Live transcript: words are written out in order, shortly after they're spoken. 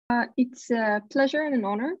It's a pleasure and an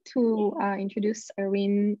honor to introduce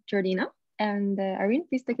Irene Giardina. And Irene,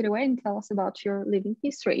 please take it away and tell us about your living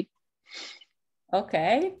history.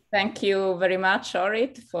 Okay, thank you very much,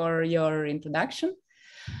 Orit, for your introduction.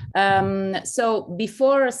 So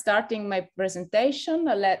before starting my presentation,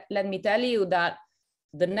 let me tell you that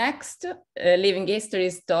the next Living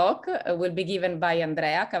Histories talk will be given by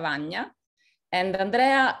Andrea Cavagna. And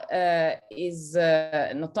Andrea is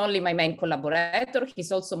not only my main collaborator,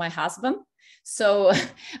 he's also my husband. So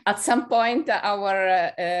at some point,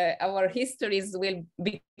 our histories will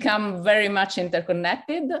become very much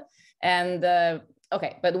interconnected. And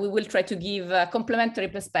okay, but we will try to give a complementary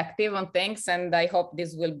perspective on things, and I hope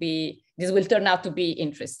this will turn out to be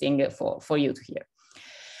interesting for you to hear.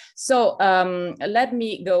 So let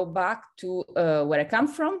me go back to where I come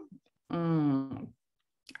from.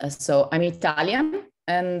 So I'm Italian,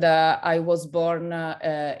 and I was born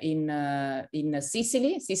in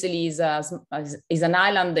Sicily. Sicily is an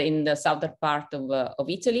island in the southern part of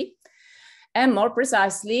Italy. And more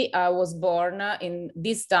precisely, I was born in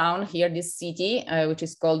this town here, this city, which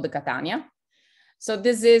is called Catania. So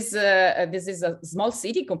this is a small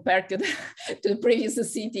city compared to the previous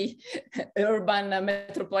city, urban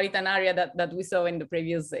metropolitan area that we saw in the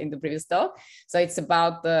previous talk. So it's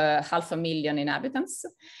about 500,000 inhabitants,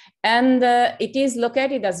 and it is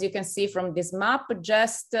located, as you can see from this map,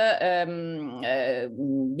 just below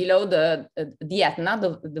the Etna,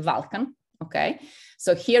 the Vulcan. Okay,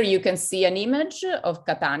 so here you can see an image of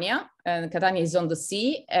Catania, and Catania is on the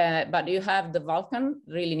sea, but you have the Vulcan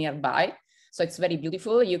really nearby. So it's very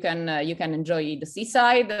beautiful. You can enjoy the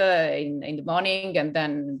seaside in the morning, and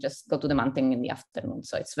then just go to the mountain in the afternoon.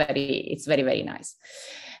 So it's very, very nice.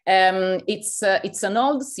 It's an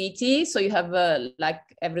old city. So you have like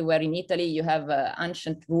everywhere in Italy, you have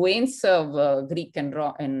ancient ruins of Greek and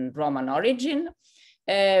Roman origin.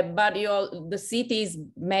 But the city is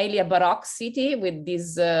mainly a Baroque city with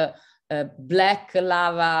this black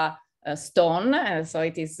lava stone. So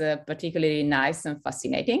it is particularly nice and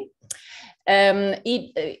fascinating.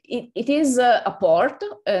 It is a port,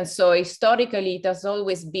 so historically it has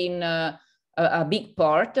always been a big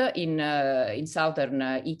port in southern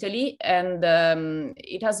Italy, and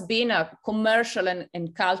it has been a commercial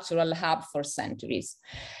and cultural hub for centuries.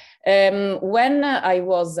 When I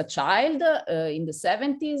was a child in the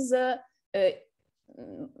 70s,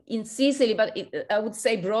 in Sicily, but I would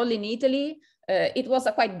say broadly in Italy, it was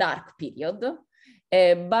a quite dark period.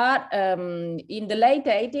 But in the late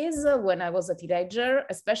 80s, when I was a teenager,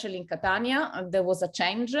 especially in Catania, there was a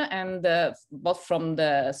change, and both from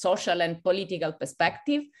the social and political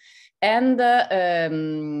perspective, and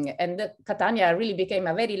Catania really became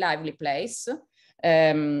a very lively place,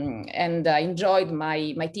 and I enjoyed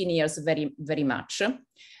my teen years very, very much.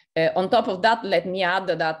 On top of that, let me add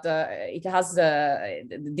that it has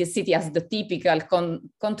this city has the typical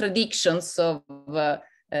contradictions of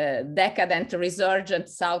decadent, resurgent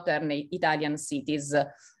southern Italian cities,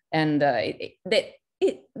 and they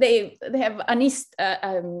have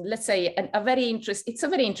let's say a very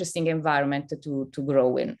interesting environment to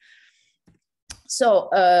grow in. So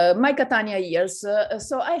my Catania years,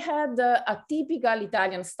 so I had a typical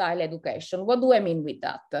Italian style education. What do I mean with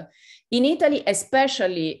that? In Italy,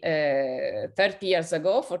 especially 30 years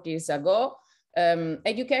ago, 40 years ago,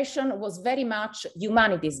 education was very much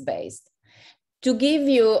humanities based. To give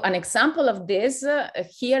you an example of this,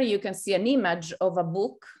 here you can see an image of a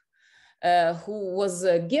book who was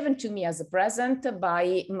given to me as a present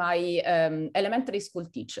by my elementary school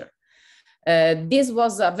teacher. This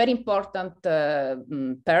was a very important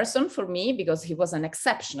person for me because he was an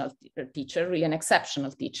exceptional teacher, really an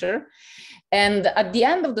exceptional teacher. And at the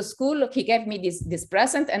end of the school, he gave me this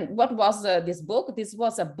present. And what was this book? This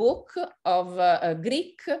was a book of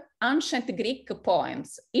ancient Greek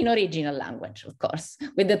poems in original language, of course,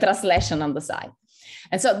 with the translation on the side.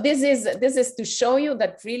 And so this is to show you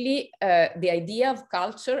that really the idea of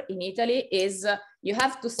culture in Italy is you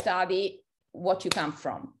have to study what you come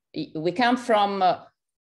from. We come from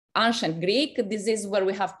ancient Greek. This is where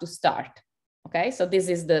we have to start. Okay, so this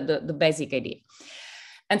is the basic idea.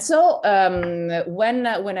 And so when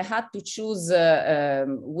I had to choose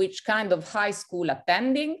which kind of high school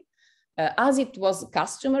attending, as it was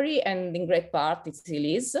customary, and in great part it still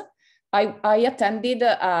is, I attended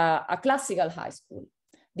a classical high school.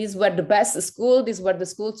 These were the best schools. These were the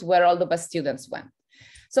schools where all the best students went.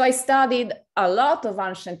 So I studied a lot of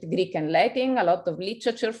ancient Greek and Latin, a lot of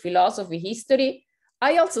literature, philosophy, history.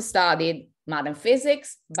 I also studied math and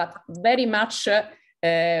physics, but very much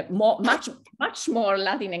much more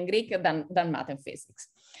Latin and Greek than math and physics.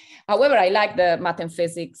 However, I like the math and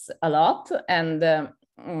physics a lot, and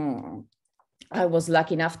I was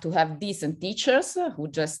lucky enough to have decent teachers who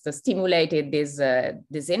just stimulated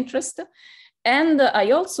this interest. And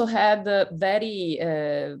I also had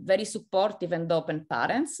very supportive and open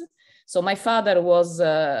parents. So my father was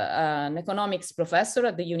an economics professor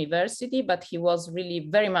at the university, but he was really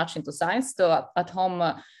very much into science. So at home,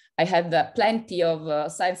 I had plenty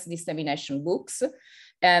of science dissemination books.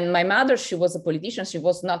 And my mother, she was a politician. She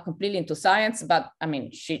was not completely into science, but I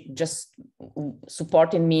mean, she just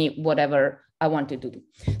supported me whatever I wanted to do.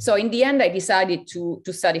 So in the end, I decided to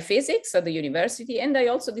study physics at the university. And I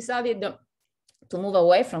also decided to move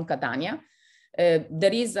away from Catania.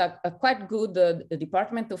 There is a quite good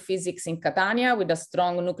department of physics in Catania with a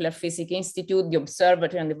strong nuclear physics institute, the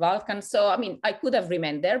observatory on the Balkans. So, I mean, I could have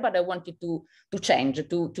remained there, but I wanted to change,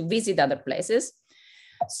 to visit other places.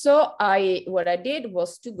 So what I did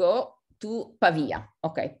was to go to Pavia.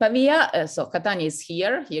 Okay, Pavia, so Catania is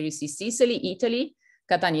here. Here you see Sicily, Italy.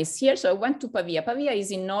 Catania is here. So I went to Pavia. Pavia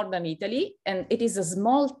is in northern Italy, and it is a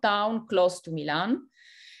small town close to Milan.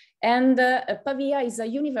 And Pavia is a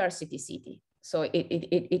university city. So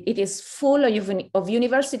it is full of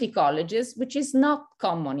university colleges, which is not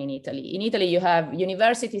common in Italy. In Italy, you have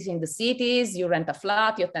universities in the cities, you rent a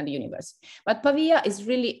flat, you attend the university. But Pavia is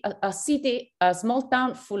really a city, a small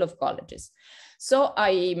town full of colleges. So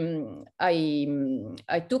I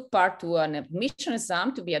took part to an admission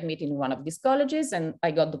exam to be admitted in one of these colleges, and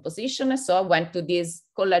I got the position. So I went to this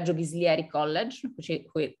Collegio Ghislieri College,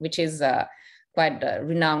 which is quite a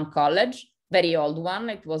renowned college. Very old one.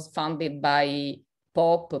 It was founded by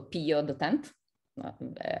Pope Pio X,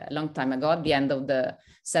 a long time ago, at the end of the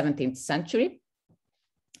 16th century,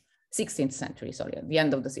 sorry, at the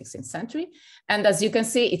end of the 16th century. And as you can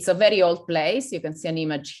see, it's a very old place. You can see an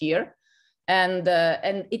image here. And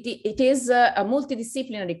it is a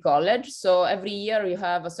multidisciplinary college. So every year you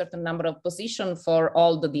have a certain number of positions for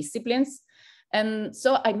all the disciplines. And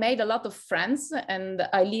so I made a lot of friends, and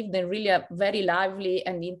I lived in really a very lively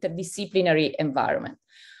and interdisciplinary environment.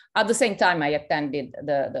 At the same time, I attended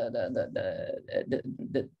the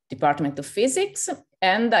Department of Physics,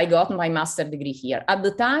 and I got my master degree here. At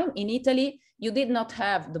the time in Italy, you did not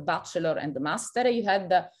have the bachelor and the master. You had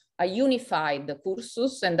a unified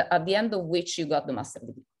cursus, and at the end of which you got the master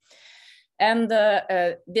degree. And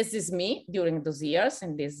this is me during those years,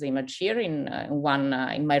 in this image here in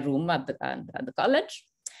my room at the college.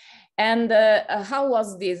 And how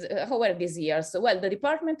were these years? Well, the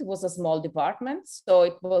department was a small department, so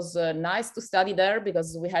it was nice to study there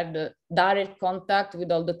because we had direct contact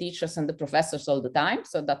with all the teachers and the professors all the time,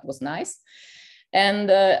 so that was nice. And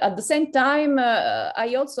at the same time,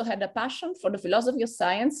 I also had a passion for the philosophy of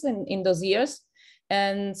science in those years.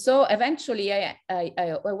 And so eventually I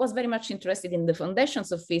was very much interested in the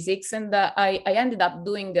foundations of physics, and I ended up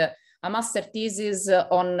doing a master thesis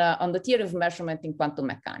on the theory of measurement in quantum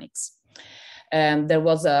mechanics. And there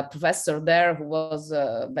was a professor there who was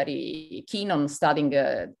very keen on studying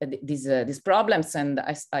these problems, and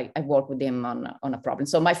I worked with him on a problem.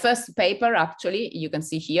 So my first paper, actually, you can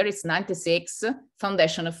see here, it's 96,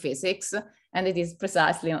 Foundation of Physics, and it is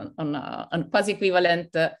precisely on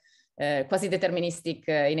quasi-equivalent quasi-deterministic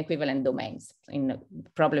inequivalent domains in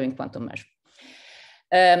problem in quantum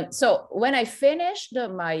measurement. So when I finished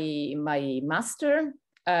my master,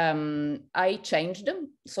 I changed.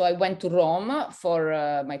 So I went to Rome for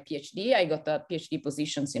my PhD. I got a PhD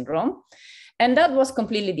positions in Rome, and that was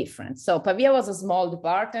completely different. So Pavia was a small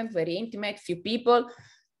department, very intimate, few people.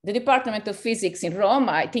 The Department of Physics in Rome,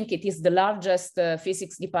 I think it is the largest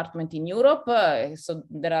physics department in Europe. So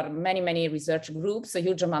there are many, many research groups, a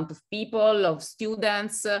huge amount of people, of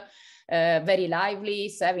students, very lively,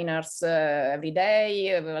 seminars every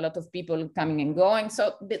day, a lot of people coming and going.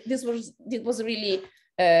 So it was really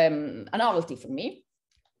a novelty for me.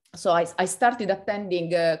 So I started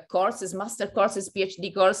attending courses, master courses,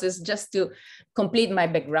 PhD courses, just to complete my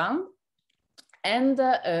background. And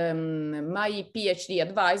my PhD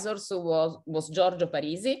advisor was Giorgio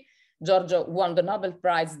Parisi. Giorgio won the Nobel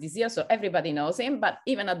Prize this year, so everybody knows him. But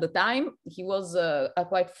even at the time, he was a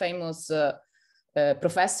quite famous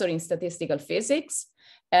professor in statistical physics.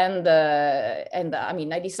 And I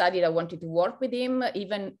mean, I decided I wanted to work with him,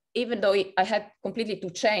 even though I had completely to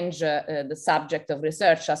change the subject of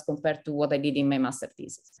research as compared to what I did in my master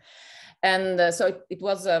thesis. And so it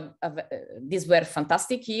was, these were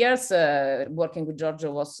fantastic years. Working with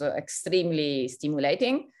Giorgio was extremely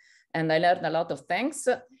stimulating, and I learned a lot of things.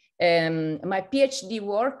 My PhD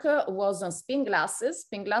work was on spin glasses.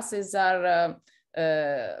 Spin glasses are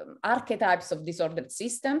archetypes of disordered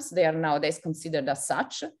systems. They are nowadays considered as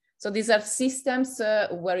such. So these are systems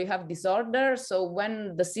where you have disorder. So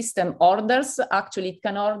when the system orders, actually it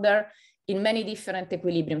can order in many different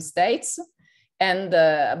equilibrium states. And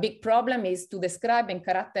a big problem is to describe and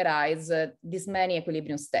characterize these many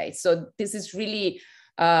equilibrium states. So this is really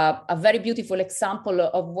a very beautiful example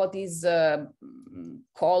of what is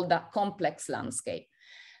called a complex landscape.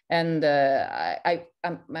 And I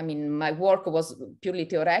mean, my work was purely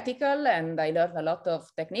theoretical, and I learned a lot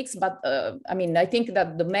of techniques. But I mean, I think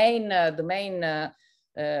that the main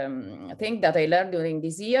thing that I learned during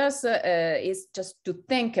these years is just to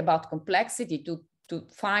think about complexity, to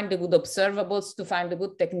find the good observables, to find the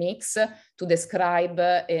good techniques to describe,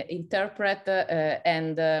 interpret,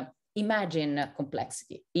 and imagine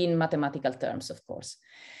complexity in mathematical terms, of course.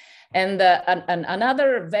 And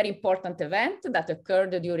another very important event that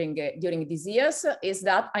occurred during these years is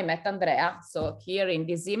that I met Andrea. So here in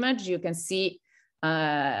this image, you can see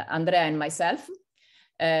Andrea and myself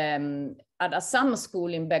at a summer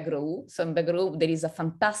school in Begrou. So in Begrou, there is a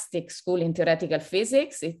fantastic school in theoretical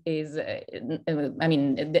physics. It is, I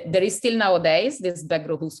mean, there is still nowadays this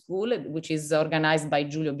Begrou school, which is organized by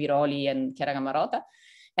Giulio Biroli and Chiara Gamarota.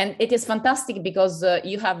 And it is fantastic because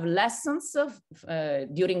you have lessons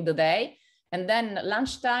during the day, and then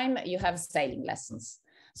lunchtime you have sailing lessons.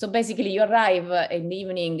 So basically you arrive in the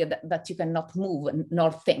evening that you cannot move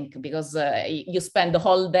nor think, because you spend the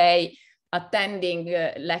whole day attending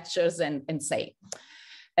lectures and sailing.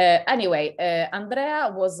 Anyway,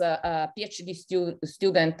 Andrea was a PhD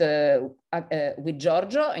student with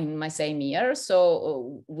Giorgio in my same year.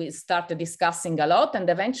 So we started discussing a lot, and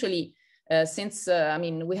eventually since, I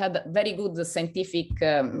mean, we had very good scientific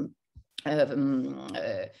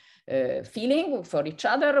feeling for each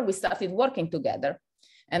other, we started working together.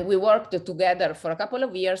 And we worked together for a couple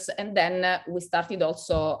of years, and then we started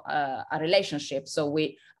also a relationship. So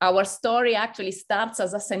our story actually starts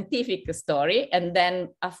as a scientific story, and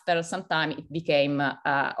then after some time it became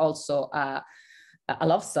also a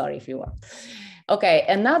love story, if you want. Okay,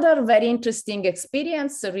 another very interesting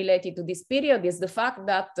experience related to this period is the fact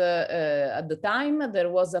that at the time there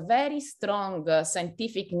was a very strong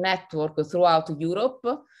scientific network throughout Europe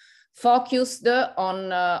focused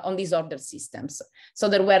on disorder systems. So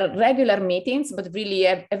there were regular meetings, but really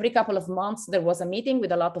every couple of months there was a meeting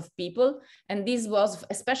with a lot of people. And this was,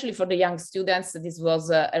 especially for the young students, this was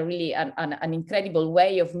really an incredible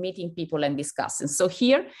way of meeting people and discussing. So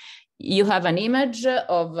here you have an image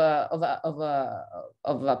of a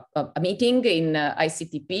meeting in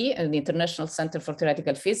ICTP, the International Center for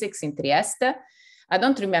Theoretical Physics in Trieste. I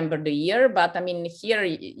don't remember the year, but I mean, here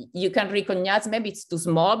you can recognize, maybe it's too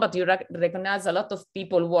small, but you recognize a lot of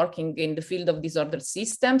people working in the field of disordered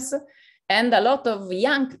systems, and a lot of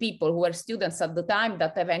young people who were students at the time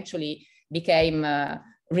that eventually became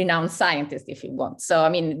renowned scientists, if you want. So, I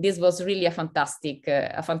mean, this was really a fantastic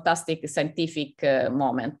scientific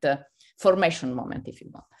moment, formation moment, if you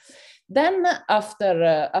want. Then after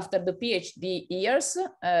the PhD years,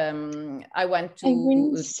 I went to...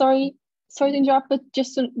 Irene, sorry to interrupt, but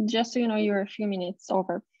just so you know, you're a few minutes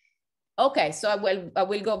over. Okay, so I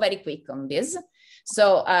will go very quick on this.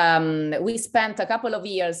 So we spent a couple of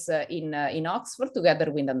years in Oxford together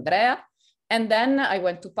with Andrea. And then I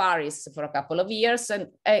went to Paris for a couple of years, and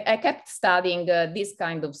I kept studying this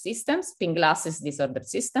kind of systems, Pinglas's disordered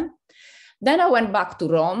system. Then I went back to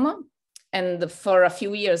Rome, and for a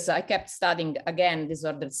few years I kept studying again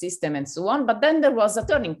disordered system and so on. But then there was a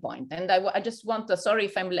turning point, and I just want to, sorry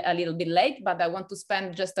if I'm a little bit late, but I want to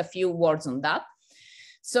spend just a few words on that.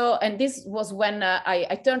 So, and this was when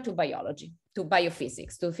I turned to biology, to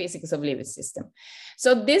biophysics, to physics of living system.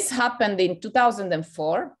 So this happened in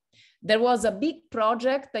 2004. There was a big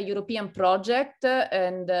project, a European project,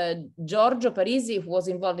 and Giorgio Parisi, who was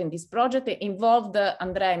involved in this project, involved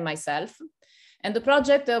Andrea and myself. And the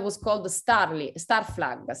project was called the Star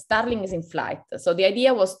Flag. Starling is in flight. So the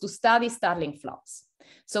idea was to study starling flocks.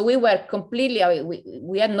 So we were completely,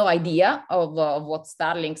 we had no idea of what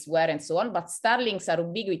starlings were and so on, but starlings are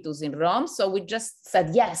ubiquitous in Rome. So we just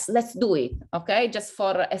said, yes, let's do it, okay? Just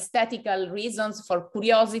for aesthetical reasons, for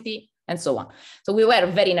curiosity, and so on. So we were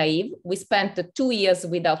very naive. We spent 2 years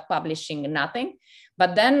without publishing nothing.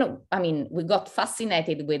 But then, I mean, we got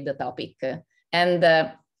fascinated with the topic. And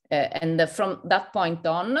from that point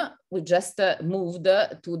on, we just moved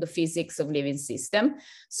to the physics of living system.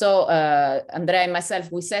 So Andrea and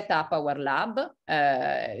myself, we set up our lab.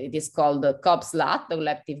 It is called the COBS lab, the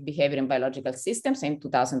Collective Behavior in Biological Systems, in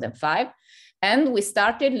 2005. And we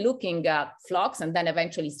started looking at flocks, and then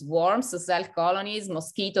eventually swarms, cell colonies,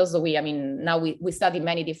 mosquitoes. Now we study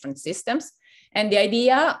many different systems. And the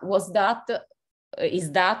idea was that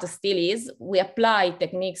still is, we apply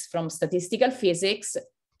techniques from statistical physics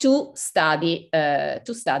to study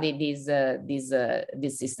these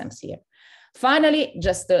systems here. Finally,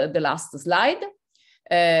 just the last slide.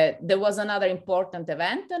 There was another important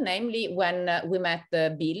event, namely when we met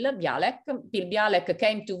Bill Bialek. Bill Bialek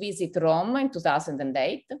came to visit Rome in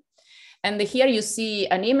 2008. And here you see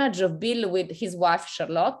an image of Bill with his wife,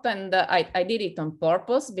 Charlotte. And I did it on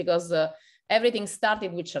purpose because everything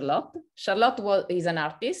started with Charlotte. Charlotte is an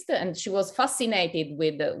artist, and she was fascinated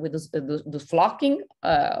with the flocking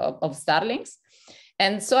of starlings.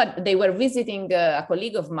 And so they were visiting a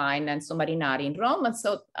colleague of mine, Enzo Marinari, in Rome. And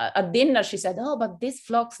so at dinner, she said, oh, but these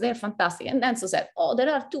flocks, they're fantastic. And Enzo said, oh,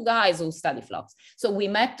 there are two guys who study flocks. So we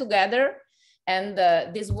met together. And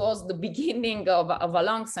this was the beginning of a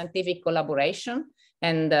long scientific collaboration.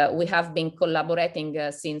 And we have been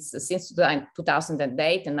collaborating since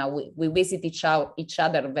 2008. And now we visit each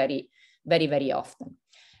other very, very, very often.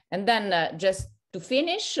 And then just to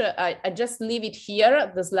finish, I just leave it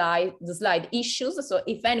here, the slide issues. So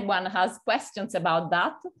if anyone has questions about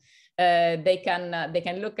that, they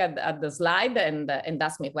can look at the slide and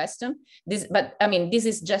ask me a question. But I mean, this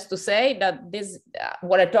is just to say that this,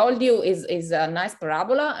 what I told you is a nice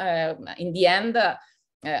parabola. In the end,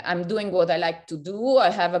 I'm doing what I like to do. I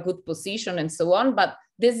have a good position and so on, but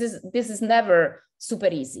this is never super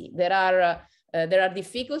easy. There are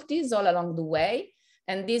difficulties all along the way.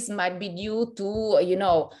 And this might be due to, you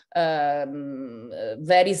know,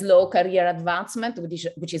 very slow career advancement,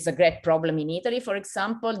 which is a great problem in Italy, for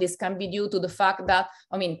example. This can be due to the fact that,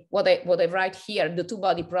 I mean, what I write here, the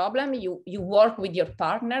two-body problem, you work with your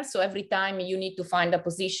partner. So every time you need to find a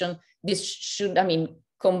position, this should, I mean,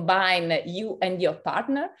 combine you and your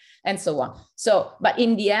partner and so on. So, but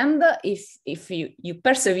in the end, if you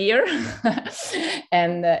persevere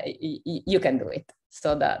and you can do it.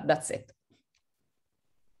 So that's it.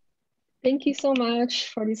 Thank you so much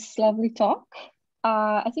for this lovely talk.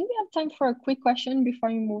 I think we have time for a quick question before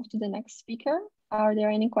we move to the next speaker. Are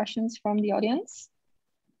there any questions from the audience?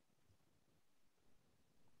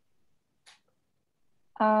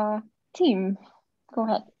 Team, go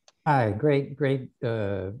ahead. Hi, great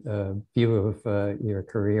view of your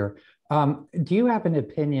career. Do you have an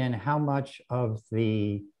opinion how much of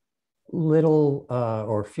the little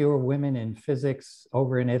or fewer women in physics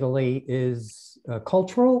over in Italy is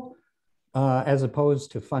cultural as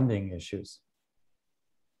opposed to funding issues?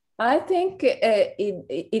 I think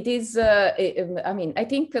it is, I mean, I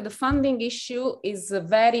think the funding issue is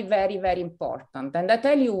very, very, very important. And I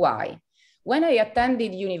tell you why. When I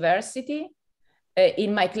attended university,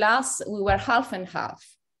 in my class, we were half and half.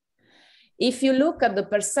 If you look at the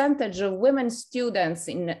percentage of women students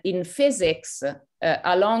in physics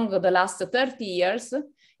along the last 30 years,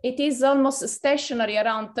 it is almost stationary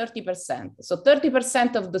around 30%. So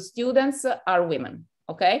 30% of the students are women,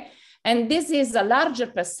 okay? And this is a larger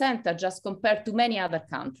percentage as compared to many other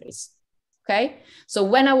countries, okay? So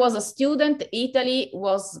when I was a student, Italy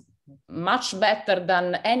was much better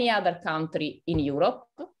than any other country in Europe,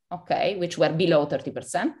 okay, which were below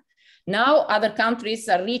 30%. Now other countries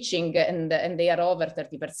are reaching and they are over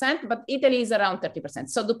 30%, but Italy is around 30%.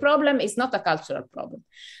 So the problem is not a cultural problem.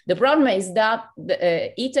 The problem is that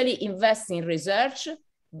Italy invests in research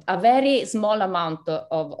a very small amount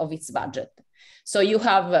of its budget. So you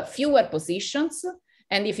have fewer positions,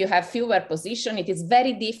 and if you have fewer positions, it is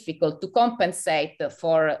very difficult to compensate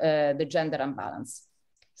for the gender imbalance.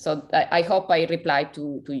 So I hope I replied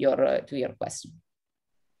to your question.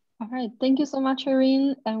 All right, thank you so much,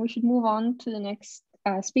 Irene. And we should move on to the next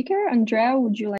speaker. Andrea, would you like